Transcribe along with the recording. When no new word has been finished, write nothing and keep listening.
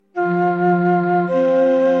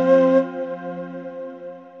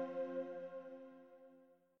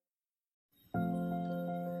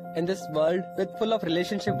in this world with full of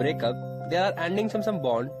relationship breakup, there are endings from some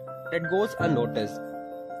bond that goes unnoticed.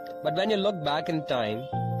 But when you look back in time,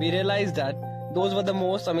 we realize that those were the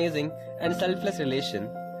most amazing and selfless relation.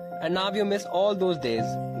 And now you miss all those days,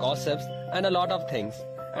 gossips and a lot of things.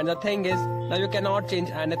 And the thing is, now you cannot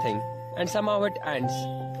change anything. And somehow it ends.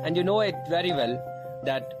 And you know it very well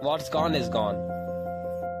that what's gone is gone.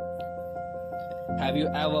 Have you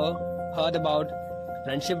ever heard about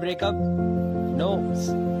friendship breakup? No, it's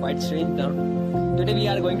quite strange now. Today we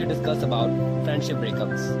are going to discuss about friendship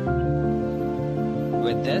breakups.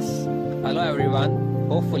 With this, hello everyone.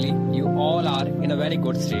 Hopefully you all are in a very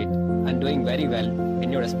good state and doing very well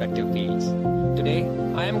in your respective fields. Today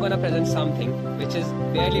I am gonna present something which is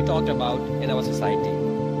barely talked about in our society.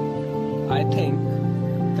 I think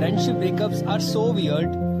friendship breakups are so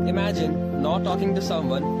weird. Imagine not talking to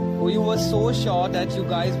someone who you were so sure that you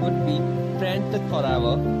guys would be friends with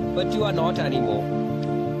forever, but you are not anymore.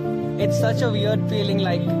 It's such a weird feeling,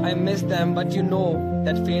 like I miss them, but you know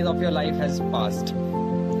that phase of your life has passed.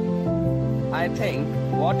 I think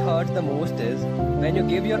what hurts the most is when you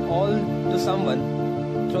give your all to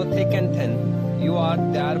someone through thick and thin. You are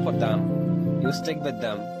there for them. You stick with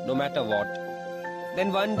them no matter what.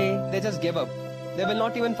 Then one day they just give up. They will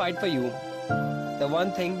not even fight for you. The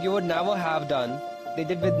one thing you would never have done, they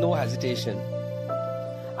did with no hesitation.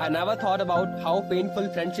 I never thought about how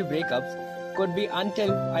painful friendship breakups could be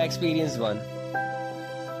until I experienced one.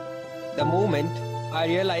 The moment I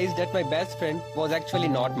realized that my best friend was actually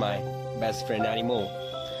not my best friend anymore.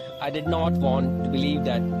 I did not want to believe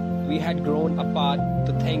that we had grown apart,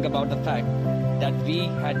 to think about the fact that we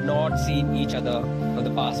had not seen each other for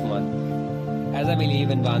the past month. As I believe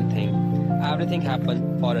in one thing, everything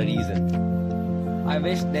happened for a reason. I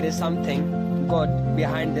wish there is something good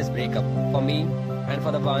behind this breakup for me and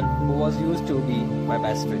for the one who was used to be my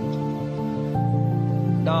best friend.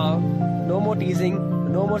 Now, no more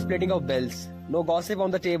teasing, no more splitting of bills, no gossip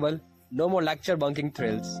on the table, no more lecture bunking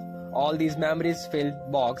thrills. All these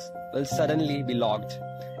memories-filled box will suddenly be locked,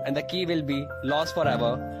 and the key will be lost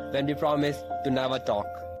forever when we promise to never talk.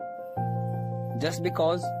 Just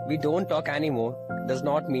because we don't talk anymore does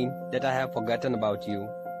not mean that I have forgotten about you.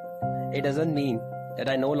 It doesn't mean that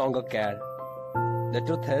I no longer care. The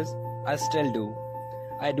truth is, I still do.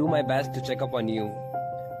 I do my best to check up on you,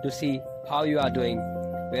 to see how you are doing,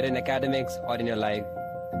 whether in academics or in your life,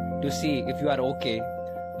 to see if you are okay.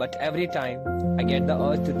 But every time I get the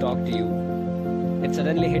urge to talk to you, it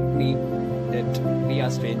suddenly hit me that we are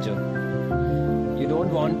strangers. You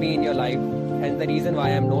don't want me in your life, hence the reason why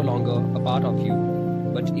I am no longer a part of you.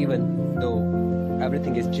 But even though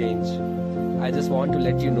everything is changed, I just want to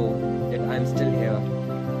let you know that I am still here.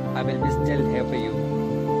 I will be still here for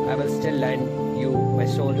you. I will still lend you my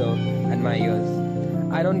shoulder and my ears.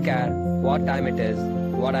 I don't care what time it is,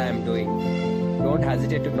 what I am doing. Don't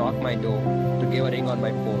hesitate to knock my door, to give a ring on my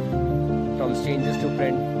phone. From strangers to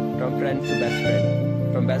friend, from friends to best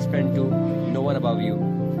friend, from best friend to no one above you.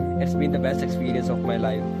 It's been the best experience of my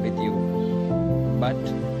life with you. But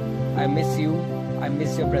I miss you. I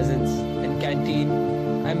miss your presence in canteen.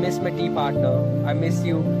 I miss my tea partner. I miss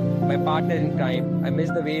you, my partner in crime. I miss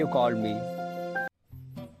the way you called me.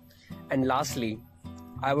 And lastly,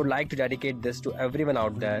 I would like to dedicate this to everyone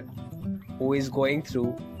out there who is going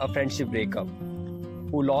through a friendship breakup,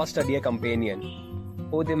 who lost a dear companion,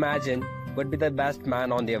 who they imagine would be the best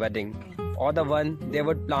man on their wedding, or the one they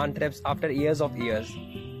would plan trips after years of years.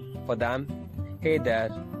 For them, hey there,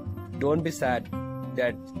 don't be sad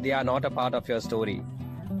that they are not a part of your story,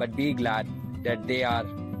 but be glad that they are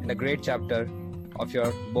in a great chapter of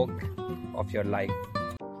your book of your life.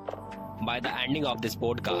 By the ending of this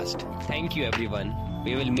podcast, thank you everyone.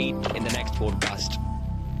 We will meet in the next podcast.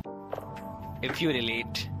 If you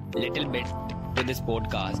relate little bit to this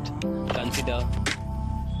podcast, consider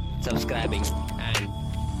subscribing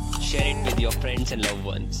and share it with your friends and loved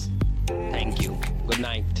ones. Thank you. Good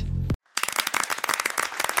night.